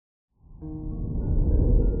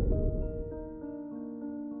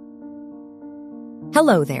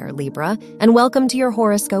Hello there, Libra, and welcome to your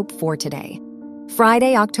horoscope for today,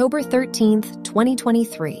 Friday, October 13th,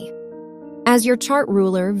 2023. As your chart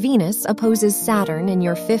ruler, Venus, opposes Saturn in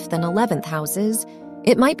your 5th and 11th houses,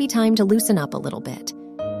 it might be time to loosen up a little bit.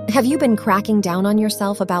 Have you been cracking down on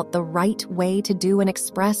yourself about the right way to do and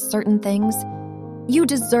express certain things? You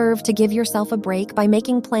deserve to give yourself a break by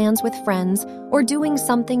making plans with friends or doing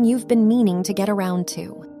something you've been meaning to get around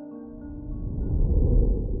to.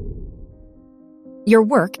 Your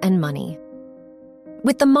work and money.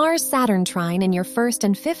 With the Mars-Saturn trine in your 1st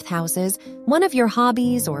and 5th houses, one of your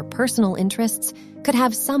hobbies or personal interests could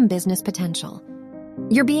have some business potential.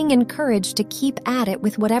 You're being encouraged to keep at it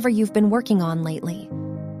with whatever you've been working on lately.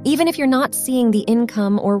 Even if you're not seeing the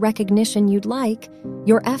income or recognition you'd like,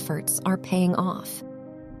 your efforts are paying off.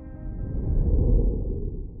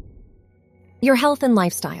 Your health and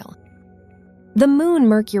lifestyle. The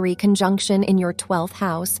Moon-Mercury conjunction in your 12th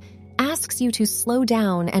house asks you to slow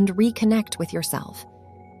down and reconnect with yourself.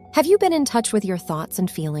 Have you been in touch with your thoughts and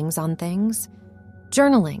feelings on things?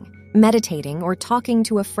 Journaling, meditating, or talking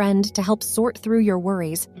to a friend to help sort through your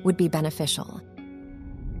worries would be beneficial.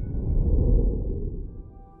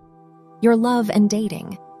 Your love and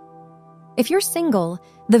dating. If you're single,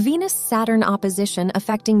 the Venus-Saturn opposition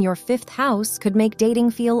affecting your 5th house could make dating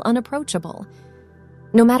feel unapproachable.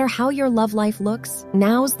 No matter how your love life looks,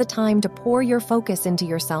 now's the time to pour your focus into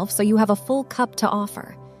yourself so you have a full cup to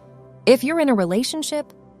offer. If you're in a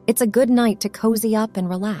relationship, it's a good night to cozy up and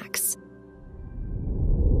relax.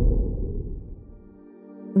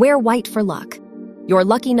 Wear white for luck. Your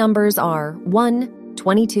lucky numbers are 1,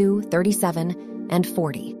 22, 37, and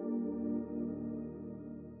 40.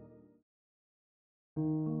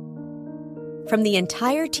 From the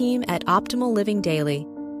entire team at Optimal Living Daily,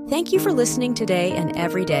 thank you for listening today and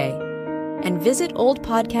every day. And visit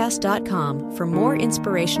oldpodcast.com for more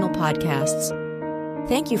inspirational podcasts.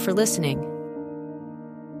 Thank you for listening.